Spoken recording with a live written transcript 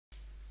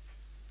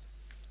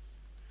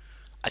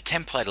A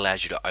template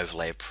allows you to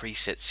overlay a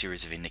preset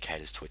series of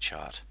indicators to a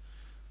chart.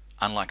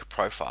 Unlike a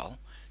profile,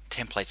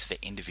 templates are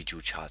for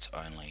individual charts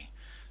only,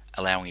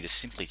 allowing you to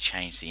simply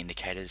change the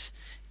indicators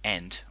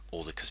and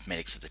or the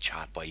cosmetics of the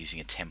chart by using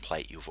a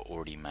template you've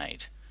already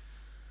made.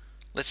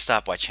 Let's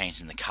start by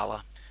changing the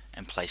color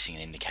and placing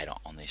an indicator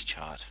on this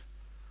chart.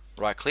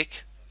 Right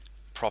click,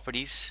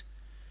 Properties.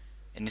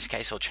 In this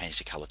case, I'll change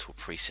the color to a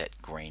preset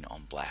green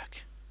on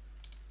black.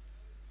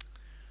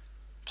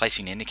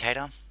 Placing an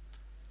indicator,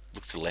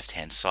 look to the left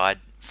hand side,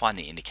 find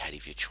the indicator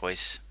of your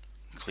choice,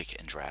 click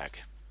and drag.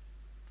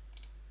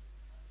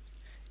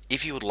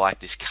 If you would like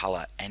this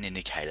color and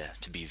indicator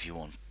to be viewed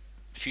on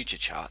future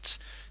charts,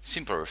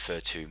 simply refer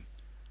to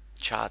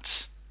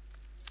Charts,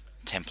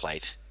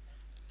 Template,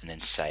 and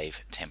then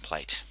Save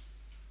Template.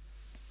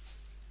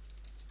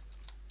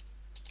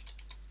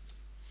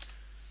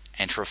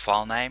 Enter a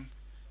file name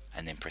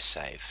and then press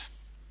Save.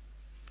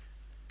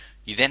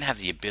 You then have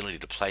the ability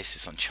to place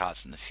this on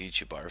charts in the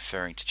future by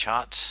referring to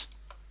Charts,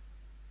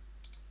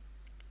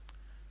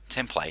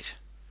 Template,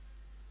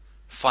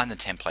 find the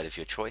template of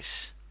your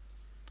choice,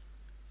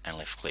 and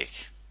left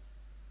click.